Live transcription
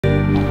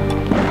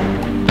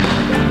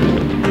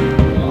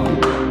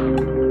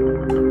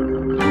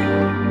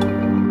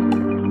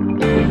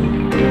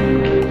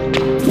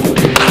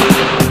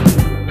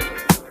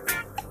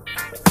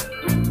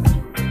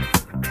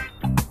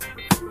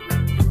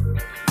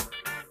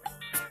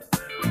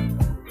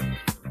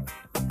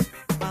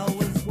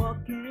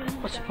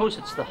suppose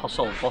it's the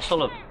hustle and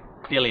bustle of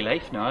daily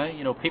life now.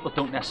 You know, people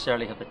don't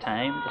necessarily have the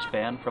time to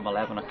spend from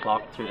 11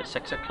 o'clock through to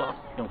 6 o'clock,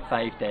 you know,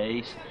 5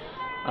 days.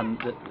 And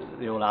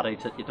the old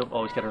adage that you don't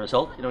always get a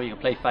result. You know, you can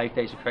play 5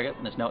 days of cricket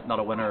and there's not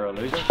a winner or a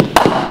loser.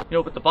 You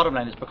know, but the bottom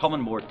line is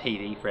becoming more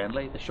TV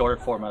friendly. The shorter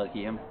format of the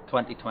game,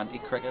 2020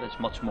 cricket, is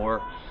much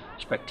more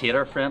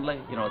spectator friendly.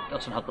 You know, it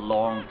doesn't have the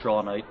long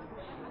drawn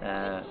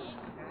out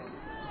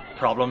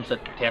problems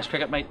that Test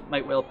cricket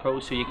might well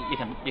pose. So you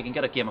can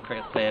get a game of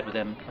cricket played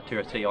within a 2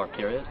 or 3 hour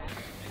period.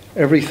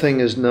 Everything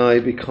is now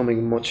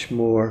becoming much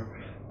more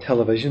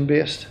television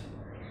based,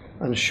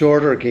 and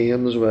shorter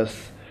games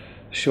with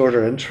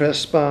shorter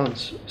interest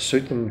spans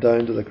suit them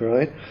down to the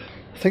ground.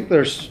 I think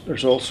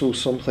there's also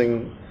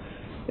something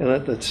in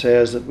it that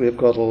says that we've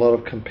got a lot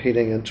of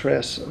competing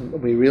interests, and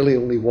we really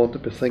only want to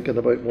be thinking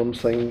about one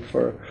thing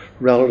for a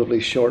relatively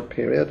short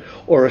period,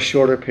 or a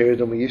shorter period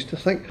than we used to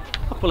think.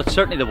 Well, it's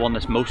certainly the one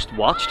that's most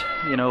watched.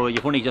 You know,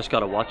 you've only just got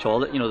to watch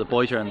all it. You know, the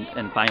boys are in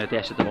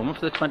Bangladesh at the moment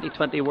for the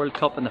 2020 World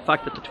Cup, and the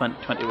fact that the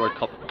 2020 World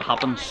Cup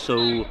happens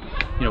so, you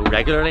know,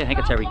 regularly. I think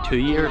it's every 2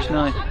 years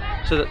now.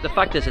 So the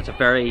fact is, it's a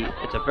very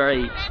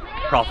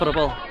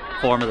profitable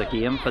form of the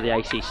game for the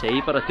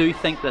ICC. But I do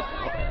think that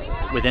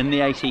within the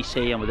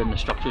ICC and within the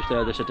structures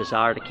there's a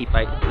desire to keep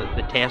out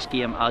the Test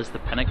game as the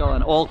pinnacle,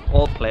 and all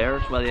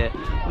players, whether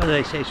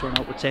they say so or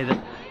not, would say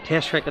that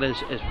Test cricket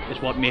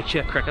is what makes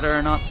you a cricketer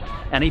or not.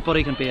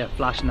 Anybody can be a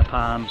flash in the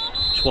pan,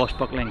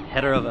 swashbuckling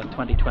hitter of a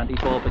 2020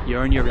 ball, but you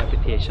earn your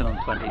reputation on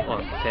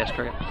Test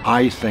cricket.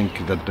 I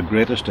think that the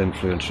greatest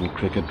influence in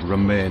cricket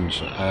remains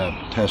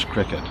Test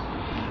cricket.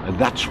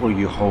 That's where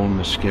you hone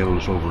the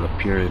skills over a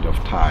period of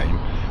time,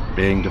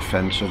 being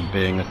defensive,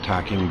 being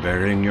attacking,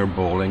 varying your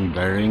bowling,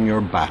 varying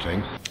your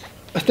batting.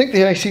 I think the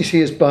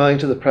ICC is bowing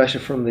to the pressure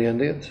from the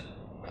Indians.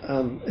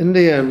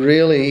 India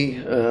really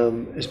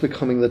is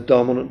becoming the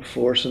dominant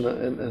force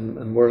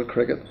in world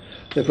cricket.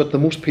 They've got the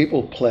most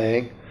people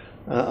playing,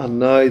 and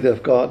now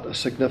they've got a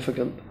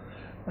significant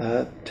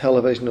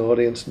television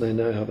audience, and they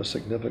now have a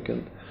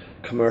significant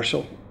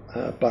commercial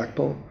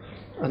backbone.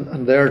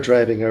 And they're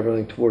driving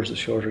everything towards the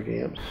shorter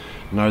games.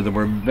 Now, there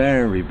were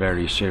very,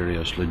 very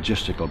serious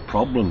logistical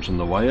problems in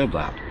the way of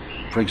that.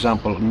 For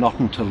example, not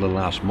until the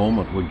last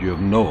moment would you have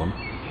known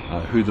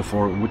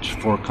which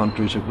 4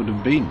 countries it would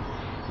have been.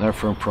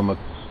 Therefore, from a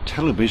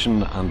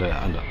television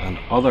and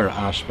other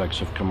aspects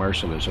of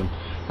commercialism,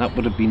 that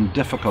would have been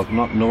difficult,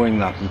 not knowing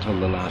that until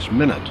the last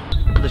minute.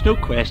 There's no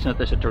question that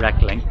there's a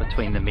direct link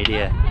between the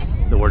media,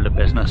 the world of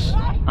business,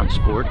 and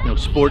sport. You know,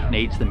 sport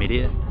needs the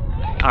media.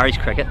 Irish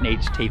cricket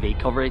needs TV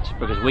coverage,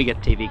 because we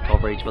get TV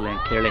coverage, well then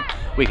clearly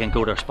we can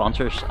go to our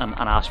sponsors and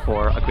ask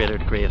for a greater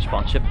degree of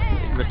sponsorship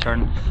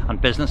return,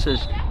 and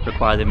businesses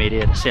require the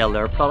media to sell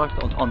their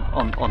product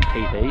on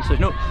TV. So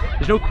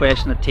there's no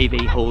question that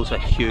TV holds a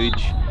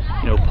huge,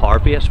 you know, power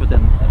base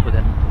within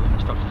the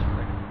structures of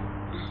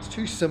cricket. It's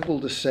too simple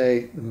to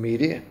say the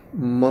media.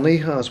 Money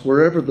has,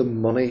 wherever the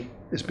money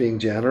is being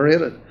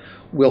generated,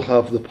 will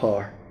have the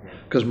power,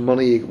 because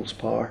money equals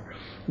power.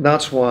 And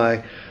that's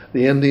why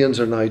the Indians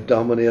are now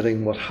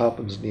dominating what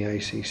happens in the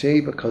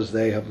ICC, because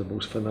they have the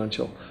most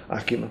financial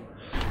acumen.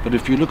 But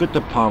if you look at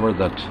the power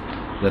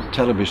that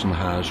television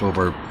has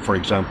over, for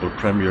example,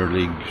 Premier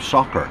League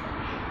soccer,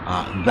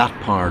 that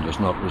power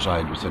does not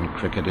reside within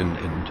cricket.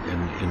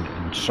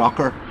 In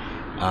soccer,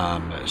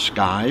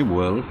 Sky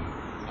will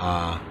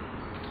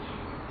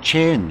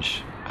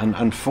change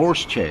and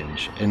force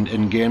change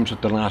in games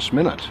at the last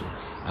minute,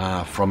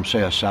 from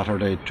say a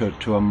Saturday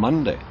to a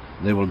Monday.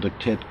 They will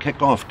dictate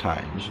kick-off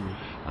times.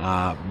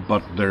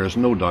 But there is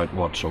no doubt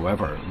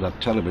whatsoever that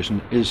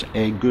television is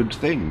a good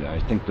thing. I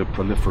think the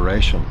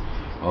proliferation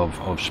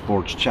of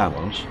sports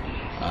channels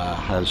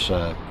has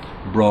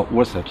brought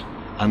with it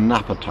an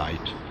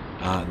appetite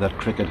that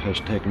cricket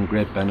has taken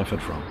great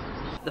benefit from.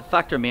 The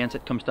fact remains,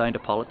 it comes down to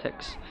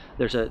politics.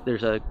 There's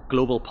a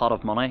global pot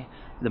of money,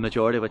 the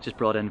majority of which is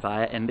brought in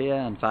via India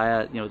and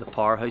via, you know, the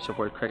powerhouse of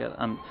world cricket.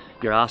 And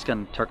you're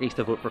asking turkeys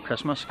to vote for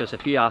Christmas, because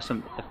if you ask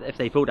them if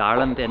they vote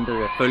Ireland into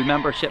the full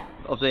membership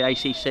of the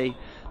ICC,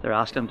 they're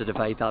asking them to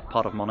divide that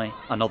pot of money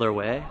another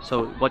way.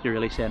 So what you're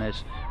really saying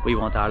is, we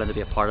want Ireland to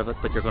be a part of it,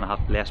 but you're going to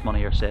have less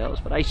money yourselves.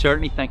 But I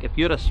certainly think if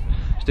you'd have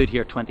stood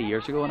here 20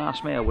 years ago and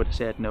asked me, I would have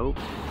said no.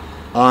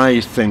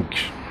 I think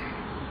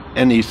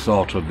any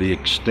thought of the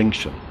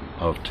extinction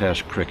of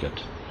Test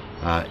cricket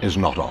is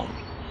not on.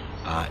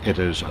 It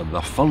is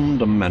the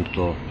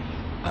fundamental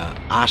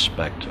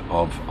aspect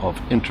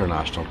of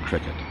international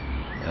cricket.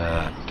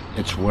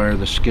 It's where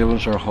the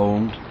skills are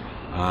honed.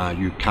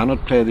 You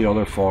cannot play the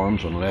other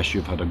forms unless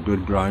you've had a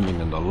good grounding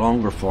in the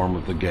longer form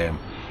of the game.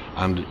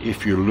 And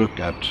if you look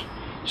at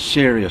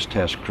serious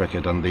Test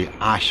cricket and the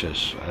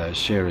Ashes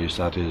series,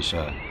 that is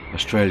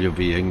Australia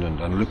v England,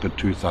 and look at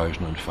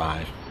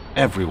 2005,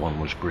 everyone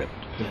was gripped.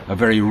 A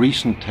very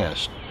recent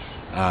Test,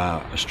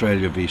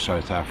 Australia v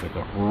South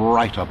Africa,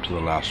 right up to the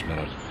last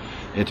minute.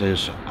 It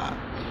is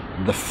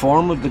the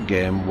form of the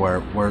game where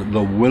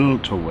the will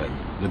to win,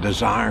 the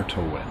desire to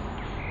win,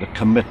 the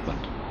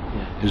commitment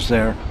is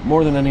there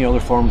more than any other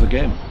form of the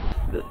game.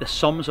 the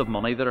sums of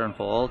money that are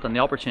involved and the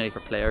opportunity for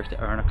players to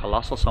earn a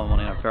colossal sum of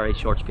money in a very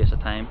short space of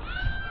time.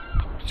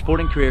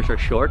 Sporting careers are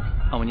short,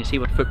 and when you see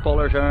what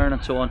footballers earn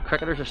and so on,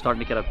 cricketers are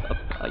starting to get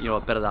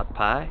a bit of that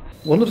pie.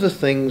 One of the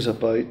things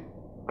about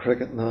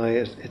cricket now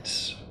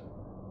is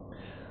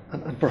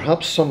and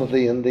perhaps some of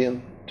the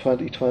Indian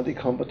 2020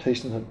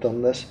 competitions have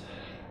done this,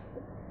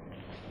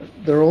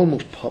 they're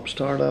almost pop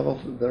star level.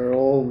 They're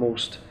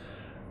almost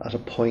at a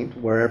point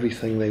where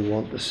everything they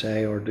want to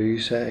say or do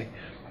say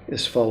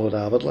is followed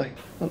avidly.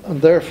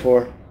 And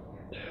therefore,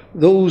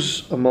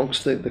 those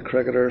amongst the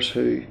cricketers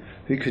who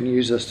can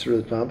use this to their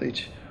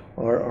advantage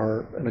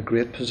are in a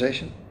great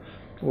position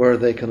where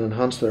they can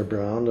enhance their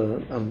brand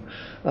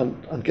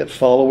and get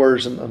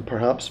followers and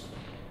perhaps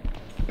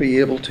be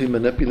able to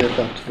manipulate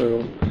that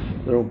to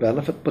their own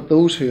benefit. But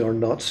those who are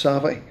not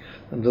savvy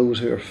and those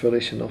who are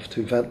foolish enough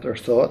to vent their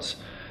thoughts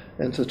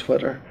into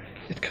Twitter,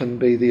 it can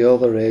be the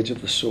other edge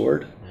of the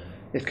sword.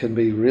 It can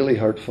be really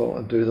hurtful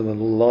and do them a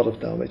lot of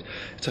damage.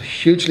 It's a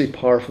hugely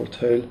powerful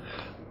tool,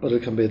 but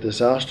it can be a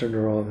disaster in the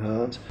wrong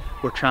hands.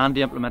 We're trying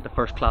to implement the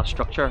first class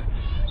structure.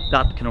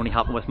 That can only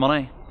happen with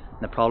money.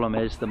 And the problem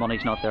is the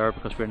money's not there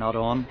because we're not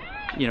on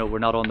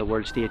the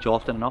world stage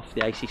often enough.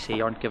 The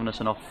ICC aren't giving us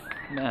enough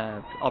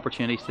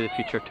opportunities to the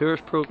Future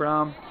Tours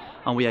programme,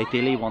 and we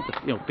ideally want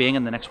being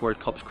in the next World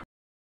Cups.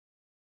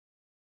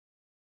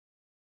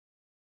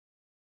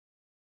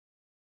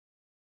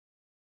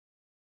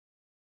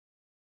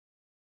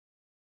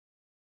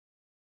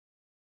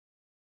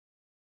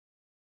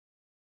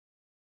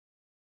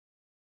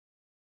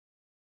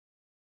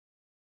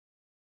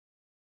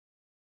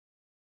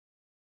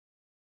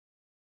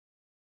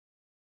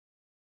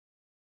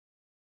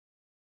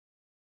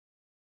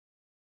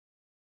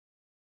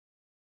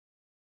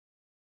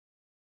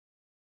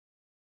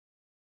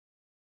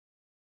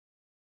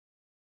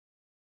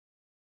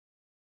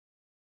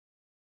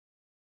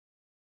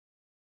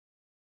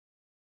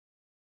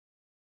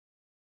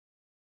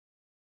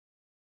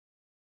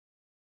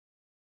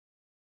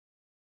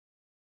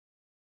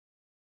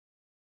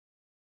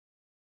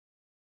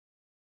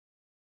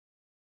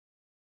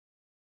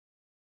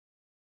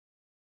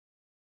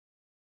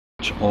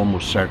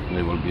 Almost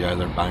certainly will be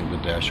either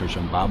Bangladesh or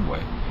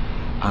Zimbabwe.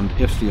 And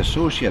if the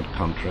associate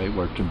country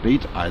were to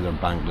beat either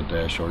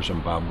Bangladesh or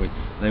Zimbabwe,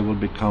 they will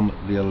become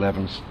the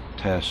 11th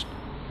Test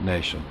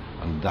nation,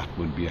 and that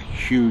would be a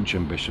huge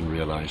ambition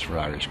realised for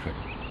Irish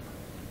cricket.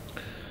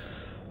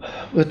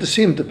 With the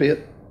same debate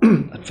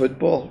at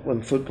football,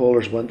 when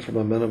footballers went from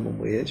a minimum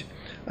wage,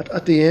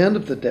 at the end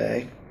of the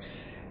day,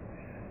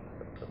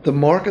 the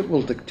market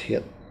will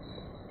dictate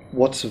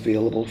what's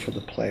available for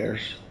the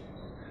players.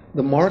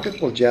 The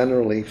market will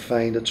generally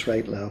find its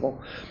right level.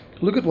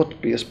 Look at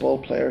what baseball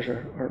players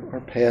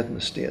are paid in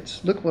the States.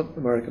 Look what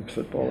American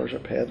footballers are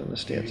paid in the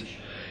States.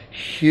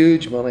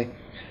 Huge money.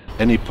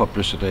 Any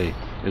publicity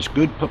is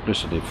good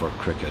publicity for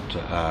cricket,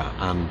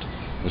 and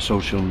the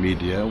social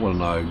media will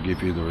now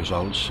give you the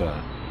results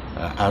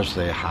as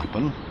they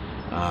happen.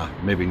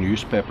 Maybe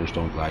newspapers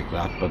don't like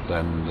that, but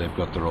then they've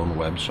got their own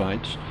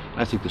websites.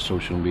 I think the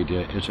social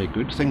media is a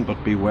good thing,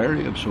 but be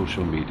wary of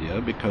social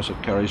media because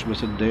it carries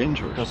with it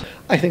dangers.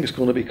 I think it's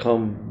going to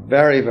become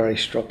very, very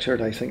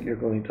structured. I think you're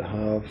going to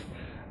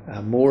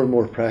have more and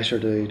more pressure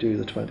to do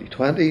the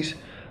 2020s.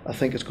 I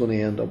think it's going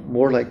to end up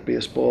more like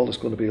baseball. It's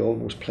going to be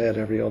almost played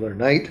every other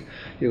night.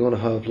 You're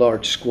going to have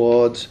large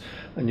squads,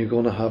 and you're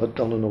going to have it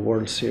done in a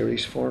World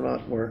Series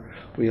format where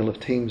we'll have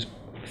teams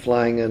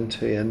flying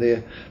into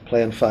India,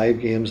 playing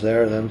 5 games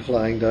there, then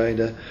flying down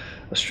to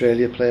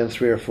Australia, playing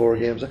 3 or 4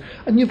 games there.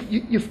 And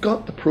you've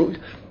got the pro.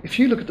 If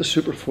you look at the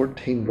Super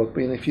 14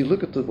 rugby, and if you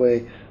look at the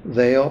way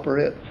they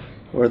operate,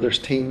 where there's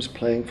teams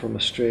playing from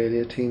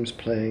Australia, teams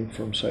playing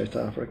from South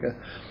Africa,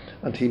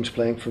 and teams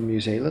playing from New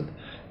Zealand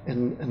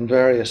in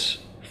various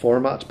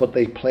formats, but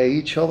they play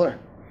each other,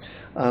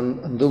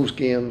 and those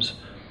games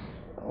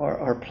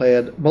are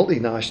played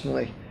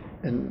multinationally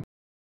in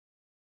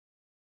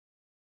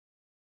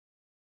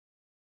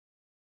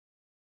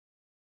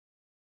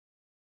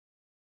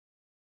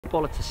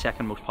Football, it's the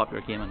second most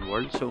popular game in the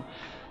world, so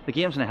the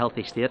game's in a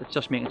healthy state. It's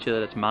just making sure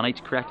that it's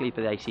managed correctly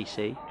by the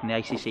ICC, and the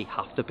ICC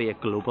have to be a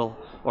global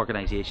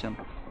organisation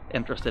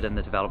interested in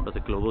the development of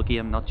the global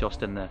game, not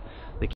just in the